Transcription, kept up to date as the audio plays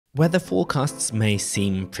Weather forecasts may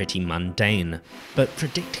seem pretty mundane, but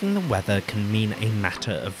predicting the weather can mean a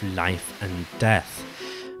matter of life and death.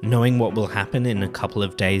 Knowing what will happen in a couple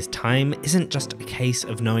of days' time isn't just a case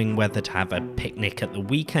of knowing whether to have a picnic at the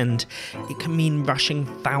weekend, it can mean rushing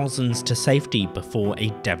thousands to safety before a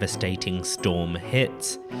devastating storm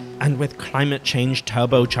hits. And with climate change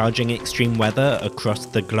turbocharging extreme weather across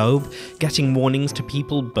the globe, getting warnings to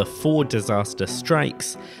people before disaster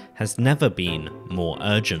strikes has never been more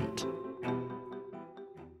urgent.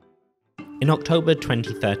 In October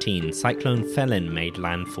 2013, Cyclone Felin made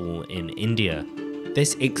landfall in India.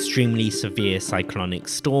 This extremely severe cyclonic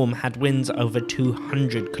storm had winds over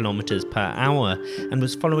 200 kilometers per hour and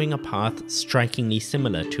was following a path strikingly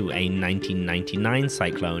similar to a 1999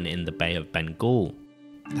 cyclone in the Bay of Bengal.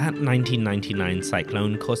 That 1999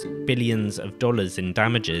 cyclone cost billions of dollars in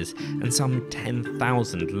damages and some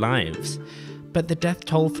 10,000 lives. But the death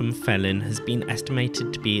toll from Felin has been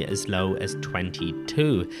estimated to be as low as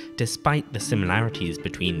 22, despite the similarities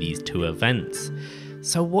between these two events.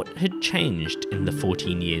 So what had changed in the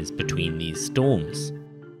 14 years between these storms?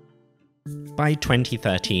 By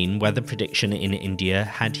 2013, weather prediction in India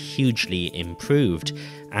had hugely improved,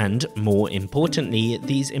 and more importantly,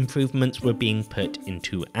 these improvements were being put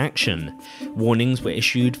into action. Warnings were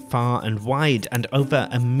issued far and wide, and over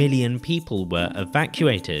 1 million people were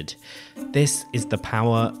evacuated. This is the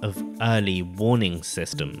power of early warning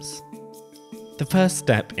systems. The first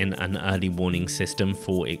step in an early warning system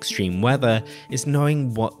for extreme weather is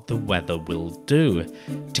knowing what the weather will do.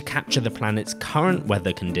 To capture the planet's current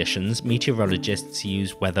weather conditions, meteorologists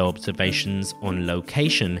use weather observations on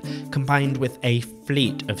location, combined with a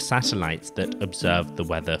fleet of satellites that observe the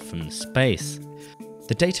weather from space.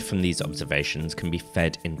 The data from these observations can be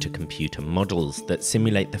fed into computer models that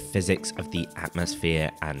simulate the physics of the atmosphere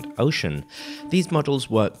and ocean. These models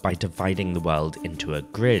work by dividing the world into a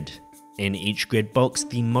grid. In each grid box,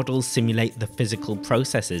 the models simulate the physical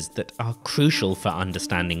processes that are crucial for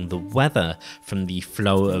understanding the weather, from the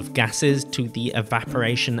flow of gases to the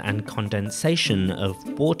evaporation and condensation of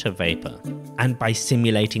water vapor. And by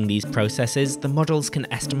simulating these processes, the models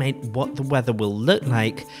can estimate what the weather will look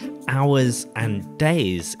like hours and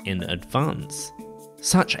days in advance.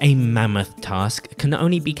 Such a mammoth task can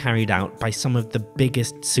only be carried out by some of the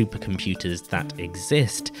biggest supercomputers that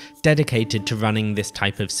exist, dedicated to running this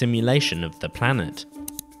type of simulation of the planet.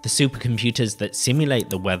 The supercomputers that simulate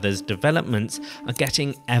the weather's developments are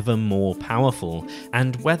getting ever more powerful,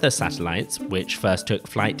 and weather satellites, which first took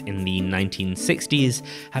flight in the 1960s,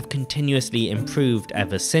 have continuously improved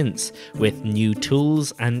ever since, with new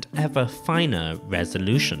tools and ever finer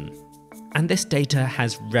resolution. And this data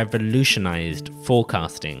has revolutionized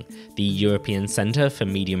forecasting. The European Centre for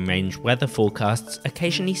Medium-Range Weather Forecasts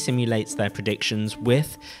occasionally simulates their predictions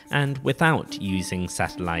with and without using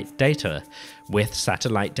satellite data. With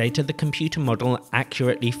satellite data, the computer model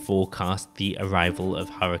accurately forecasts the arrival of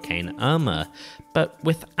Hurricane Irma, but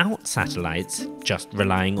without satellites, just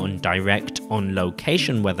relying on direct,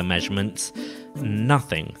 on-location weather measurements,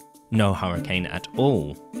 nothing, no hurricane at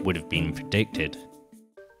all, would have been predicted.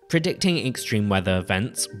 Predicting extreme weather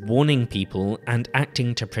events, warning people, and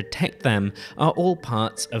acting to protect them are all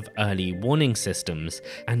parts of early warning systems,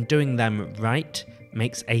 and doing them right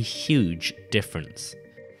makes a huge difference.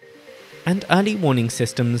 And early warning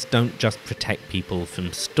systems don't just protect people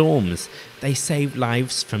from storms, they save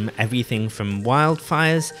lives from everything from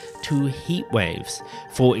wildfires to heat waves.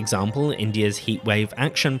 For example, India's heatwave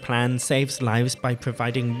action plan saves lives by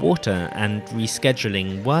providing water and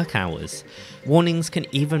rescheduling work hours. Warnings can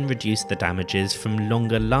even reduce the damages from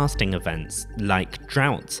longer-lasting events, like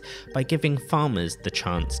droughts, by giving farmers the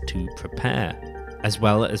chance to prepare. As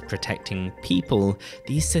well as protecting people,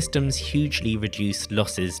 these systems hugely reduce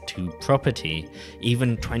losses to property.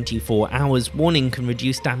 Even 24 hours warning can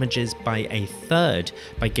reduce damages by a third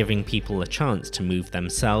by giving people a chance to move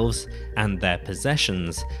themselves and their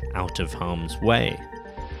possessions out of harm's way.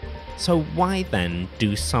 So why then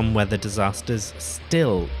do some weather disasters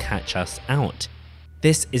still catch us out?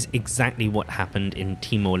 This is exactly what happened in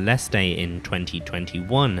Timor-Leste in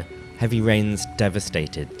 2021. Heavy rains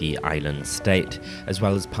devastated the island state, as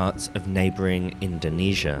well as parts of neighbouring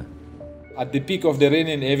Indonesia. At the peak of the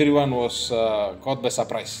rain, everyone was caught by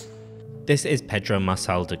surprise. This is Pedro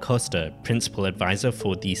Marçal da Costa, Principal Advisor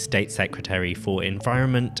for the State Secretary for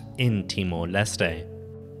Environment in Timor-Leste.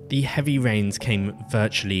 The heavy rains came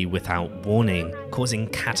virtually without warning, causing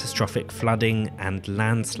catastrophic flooding and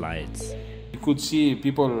landslides. You could see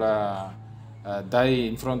people die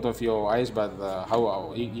in front of your eyes, but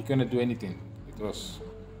how you cannot do anything. It was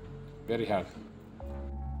very hard.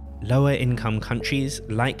 Lower income countries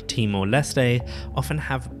like Timor-Leste often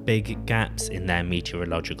have big gaps in their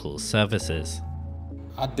meteorological services.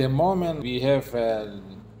 At the moment, we have a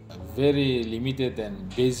very limited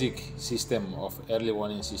and basic system of early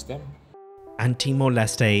warning system. And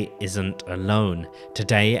Timor-Leste isn't alone.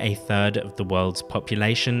 Today, a third of the world's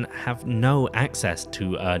population have no access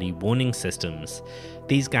to early warning systems.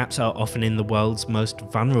 These gaps are often in the world's most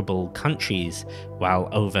vulnerable countries. While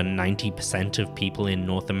over 90% of people in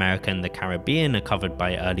North America and the Caribbean are covered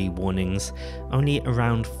by early warnings, only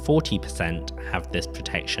around 40% have this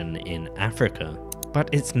protection in Africa. But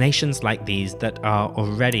it's nations like these that are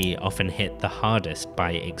already often hit the hardest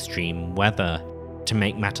by extreme weather. To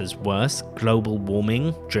make matters worse, global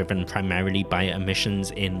warming, driven primarily by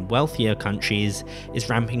emissions in wealthier countries, is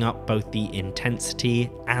ramping up both the intensity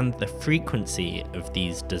and the frequency of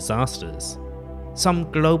these disasters. Some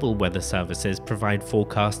global weather services provide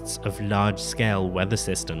forecasts of large-scale weather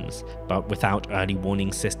systems, but without early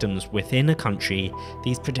warning systems within a country,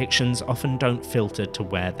 these predictions often don't filter to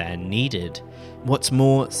where they're needed. What's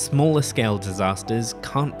more, smaller-scale disasters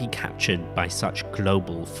can't be captured by such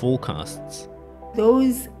global forecasts.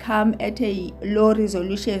 Those come at a low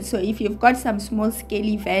resolution, so if you've got some small-scale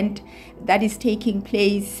event that is taking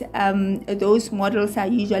place, those models are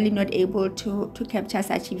usually not able to capture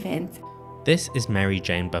such events. This is Mary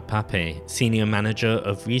Jane Bapape, Senior Manager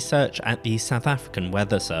of Research at the South African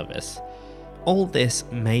Weather Service. All this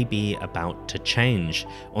may be about to change.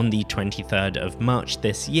 On the 23rd of March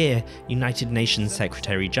this year, United Nations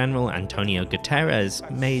Secretary-General Antonio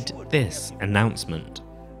Guterres made this announcement.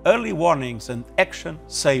 Early warnings and action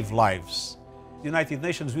save lives. The United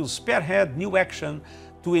Nations will spearhead new action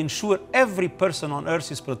to ensure every person on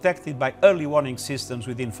Earth is protected by early warning systems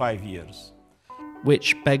within 5 years.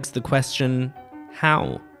 Which begs the question,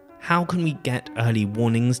 how? How can we get early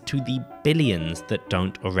warnings to the billions that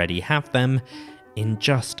don't already have them in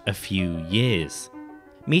just a few years?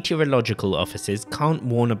 Meteorological offices can't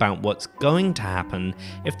warn about what's going to happen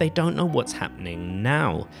if they don't know what's happening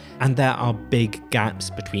now, and there are big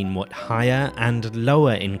gaps between what higher and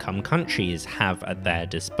lower income countries have at their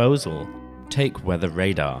disposal. Take weather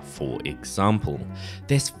radar, for example.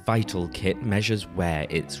 This vital kit measures where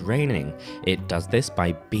it's raining. It does this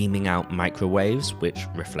by beaming out microwaves, which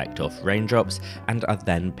reflect off raindrops and are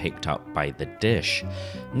then picked up by the dish.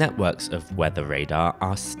 Networks of weather radar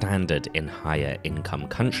are standard in higher income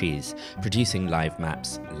countries, producing live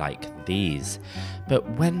maps like these. But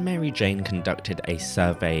when Mary Jane conducted a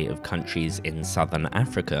survey of countries in southern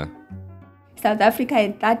Africa, South Africa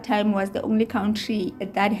at that time was the only country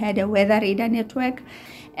that had a weather radar network.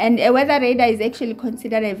 And a weather radar is actually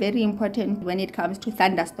considered a very important when it comes to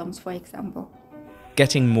thunderstorms, for example.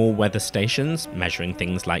 Getting more weather stations, measuring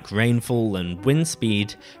things like rainfall and wind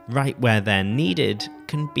speed, right where they're needed,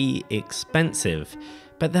 can be expensive.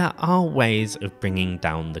 But there are ways of bringing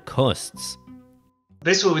down the costs.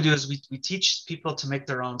 Basically what we do is we teach people to make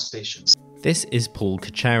their own stations. This is Paul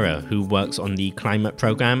Kachera, who works on the climate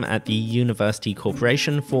program at the University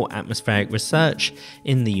Corporation for Atmospheric Research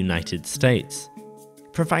in the United States.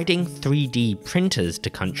 Providing 3D printers to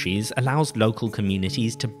countries allows local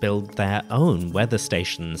communities to build their own weather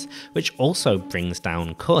stations, which also brings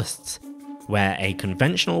down costs. Where a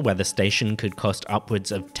conventional weather station could cost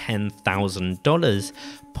upwards of $10,000,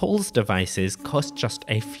 Paul's devices cost just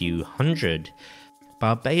a few hundred.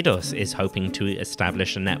 Barbados is hoping to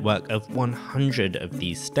establish a network of 100 of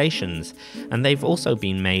these stations, and they've also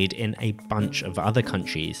been made in a bunch of other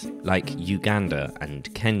countries, like Uganda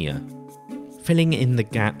and Kenya. Filling in the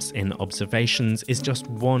gaps in observations is just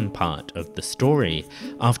one part of the story.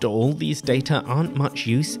 After all, these data aren't much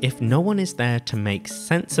use if no one is there to make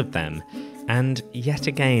sense of them. And yet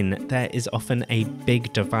again, there is often a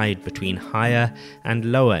big divide between higher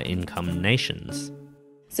and lower income nations.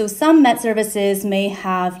 So some Met services may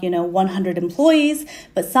have, 100 employees,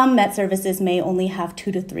 but some Met services may only have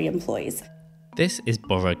 2 to 3 employees. This is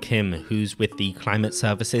Bora Kim, who's with the Climate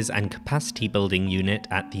Services and Capacity Building Unit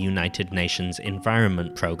at the United Nations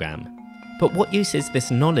Environment Programme. But what use is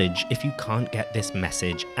this knowledge if you can't get this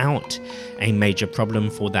message out? A major problem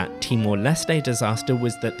for that Timor-Leste disaster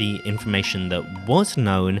was that the information that was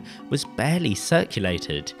known was barely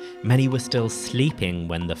circulated. Many were still sleeping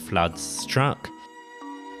when the floods struck.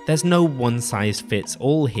 There's no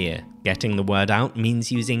one-size-fits-all here. Getting the word out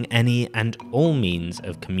means using any and all means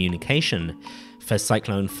of communication. For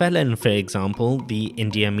Cyclone Felin, for example, the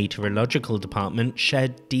India Meteorological Department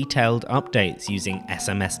shared detailed updates using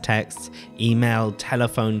SMS texts, email,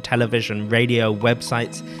 telephone, television, radio,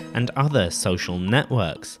 websites, and other social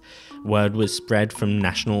networks. Word was spread from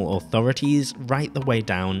national authorities right the way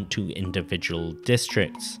down to individual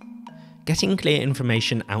districts. Getting clear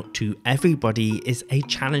information out to everybody is a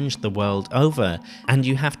challenge the world over, and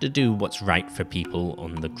you have to do what's right for people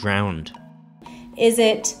on the ground. Is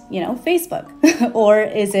it, Facebook? Or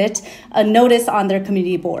is it a notice on their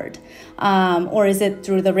community board? Or is it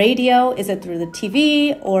through the radio? Is it through the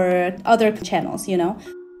TV or other channels,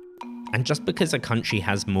 And just because a country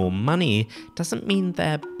has more money doesn't mean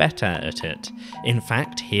they're better at it. In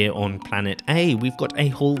fact, here on Planet A, we've got a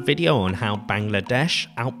whole video on how Bangladesh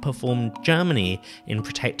outperformed Germany in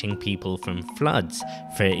protecting people from floods,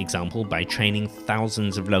 for example by training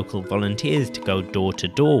thousands of local volunteers to go door to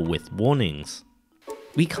door with warnings.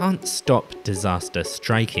 We can't stop disaster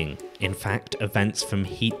striking. In fact, events from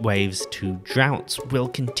heat waves to droughts will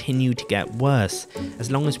continue to get worse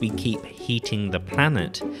as long as we keep heating the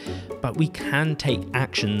planet. But we can take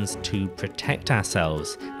actions to protect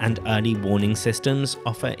ourselves, and early warning systems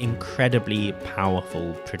offer incredibly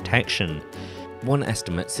powerful protection. One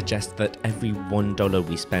estimate suggests that every $1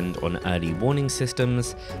 we spend on early warning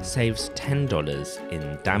systems saves $10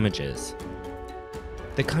 in damages.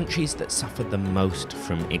 The countries that suffer the most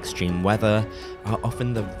from extreme weather are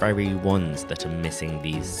often the very ones that are missing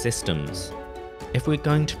these systems. If we're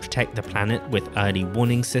going to protect the planet with early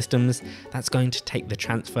warning systems, that's going to take the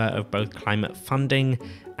transfer of both climate funding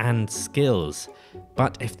and skills.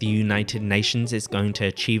 But if the United Nations is going to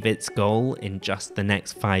achieve its goal in just the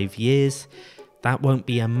next 5 years, that won't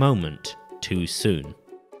be a moment too soon.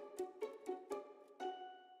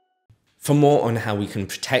 For more on how we can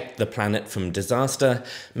protect the planet from disaster,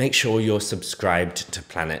 make sure you're subscribed to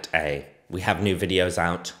Planet A. We have new videos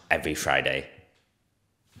out every Friday.